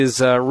is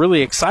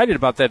really excited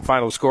about that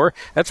final score.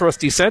 That's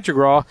Rusty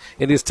Sancegraw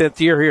in his 10th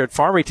year here at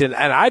Farmington.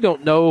 And I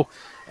don't know,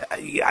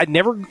 I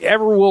never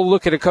ever will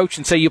look at a coach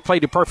and say you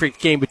played a perfect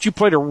game, but you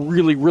played a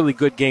really, really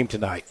good game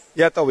tonight.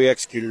 Yeah, I thought we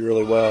executed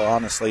really well,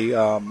 honestly.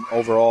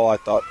 Overall, I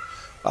thought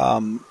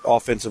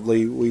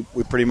offensively we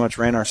pretty much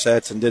ran our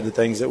sets and did the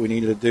things that we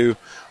needed to do.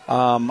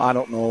 I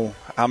don't know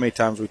how many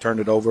times we turned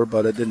it over,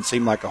 but it didn't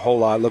seem like a whole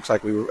lot. It looks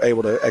like we were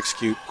able to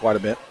execute quite a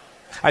bit.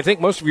 I think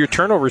most of your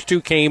turnovers,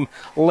 too, came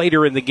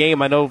later in the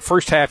game. I know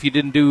first half you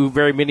didn't do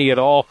very many at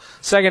all.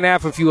 Second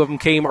half, a few of them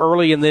came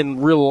early and then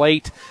real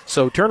late.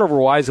 So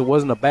turnover-wise, it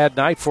wasn't a bad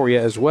night for you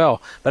as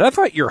well. But I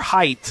thought your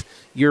height,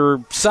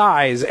 your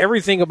size,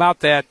 everything about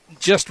that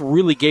just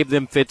really gave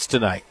them fits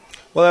tonight.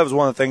 Well, that was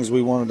one of the things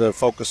we wanted to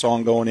focus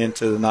on going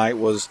into the night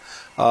was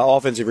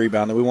offensive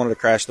rebounding. We wanted to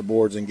crash the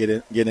boards and get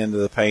into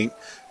the paint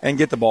and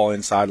get the ball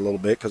inside a little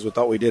bit because we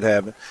thought we did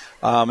have it.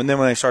 And then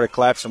when they started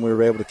collapsing, we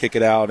were able to kick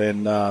it out,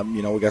 and,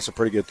 we got some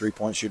pretty good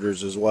three-point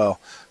shooters as well.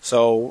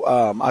 So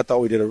I thought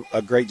we did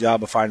a great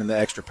job of finding the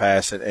extra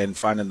pass and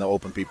finding the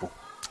open people.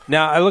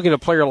 Now, I look at a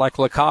player like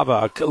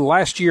LaCava.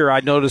 Last year,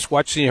 I noticed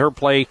watching her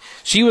play,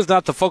 she was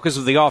not the focus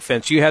of the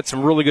offense. You had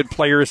some really good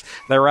players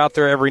that were out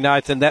there every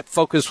night, and that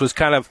focus was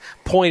kind of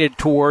pointed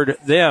toward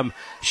them.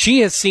 She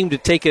has seemed to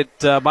take it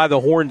by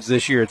the horns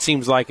this year, it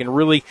seems like, and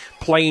really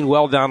playing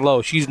well down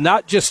low. She's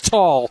not just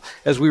tall,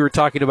 as we were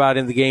talking about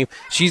in the game.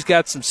 She's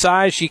got some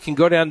size. She can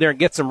go down there and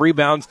get some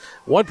rebounds.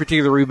 One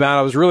particular rebound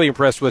I was really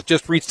impressed with,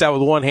 just reached out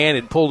with one hand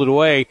and pulled it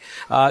away.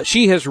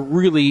 She has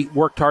really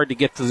worked hard to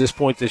get to this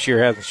point this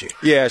year, hasn't she?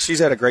 Yeah, she's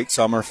had a great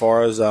summer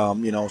for us.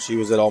 She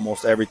was at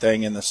almost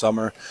everything in the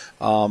summer.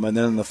 And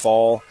then in the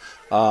fall,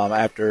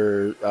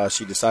 after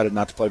she decided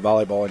not to play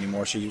volleyball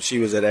anymore, she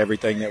was at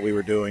everything that we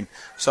were doing.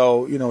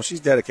 So, she's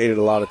dedicated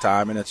a lot of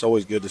time, and it's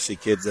always good to see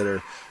kids that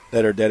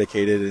are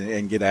dedicated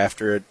and get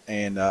after it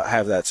and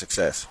have that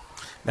success.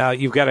 Now,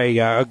 you've got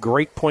a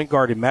great point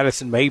guard in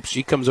Madison Mapes.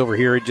 She comes over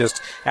here and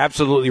just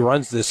absolutely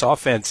runs this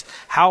offense.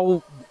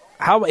 How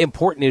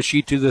important is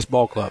she to this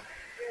ball club?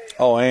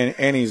 Oh,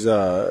 Annie's,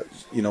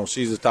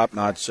 she's a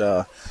top-notch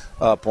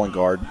point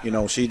guard.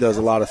 She does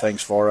a lot of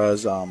things for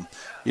us.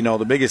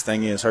 The biggest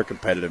thing is her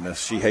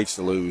competitiveness. She hates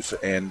to lose,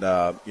 and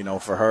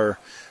for her,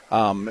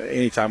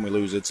 anytime we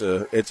lose, it's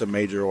a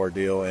major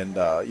ordeal. And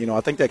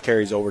I think that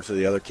carries over to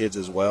the other kids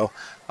as well.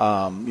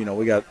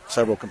 We got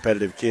several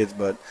competitive kids,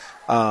 but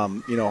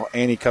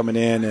Annie coming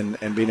in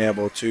and being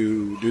able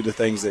to do the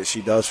things that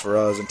she does for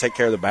us and take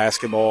care of the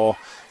basketball.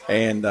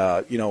 And,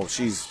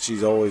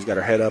 she's always got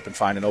her head up and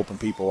finding open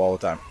people all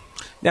the time.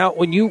 Now,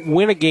 when you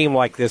win a game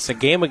like this, a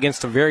game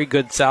against a very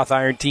good South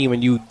Iron team,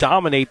 and you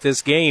dominate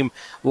this game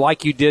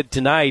like you did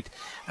tonight,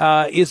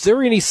 is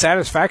there any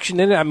satisfaction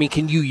in it? I mean,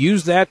 can you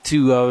use that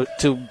to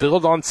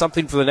build on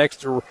something for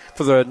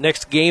the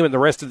next game and the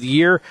rest of the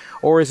year?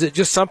 Or is it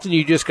just something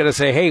you just got to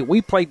say, hey,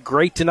 we played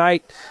great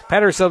tonight,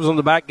 pat ourselves on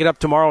the back, get up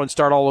tomorrow and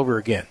start all over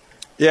again?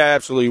 Yeah,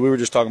 absolutely. We were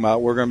just talking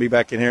about we're going to be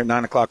back in here at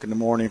 9 o'clock in the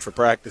morning for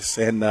practice,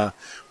 and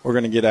we're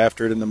going to get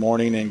after it in the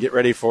morning and get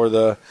ready for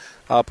the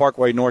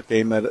Parkway North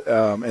game in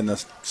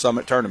the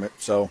Summit tournament.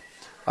 So,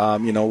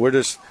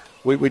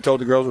 we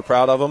told the girls we're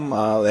proud of them.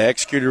 They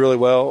executed really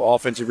well,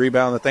 offensive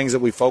rebound, the things that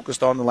we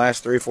focused on the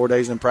last 3 or 4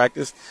 days in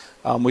practice.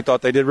 We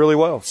thought they did really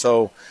well.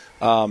 So,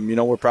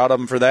 we're proud of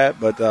them for that,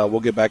 but we'll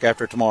get back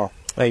after it tomorrow.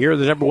 Now, you're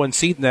the number one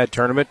seed in that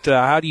tournament.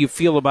 How do you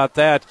feel about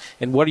that,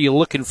 and what are you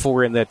looking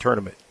for in that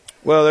tournament?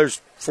 Well, there's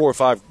 4 or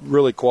 5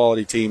 really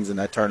quality teams in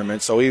that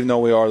tournament. So even though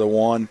we are the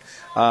one,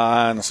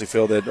 I honestly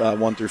feel that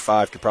 1 through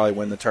 5 could probably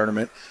win the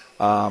tournament.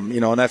 And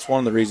that's one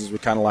of the reasons we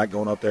kind of like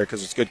going up there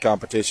because it's good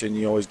competition.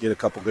 You always get a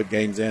couple good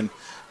games in.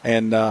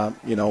 And,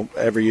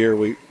 every year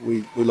we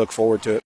look forward to it.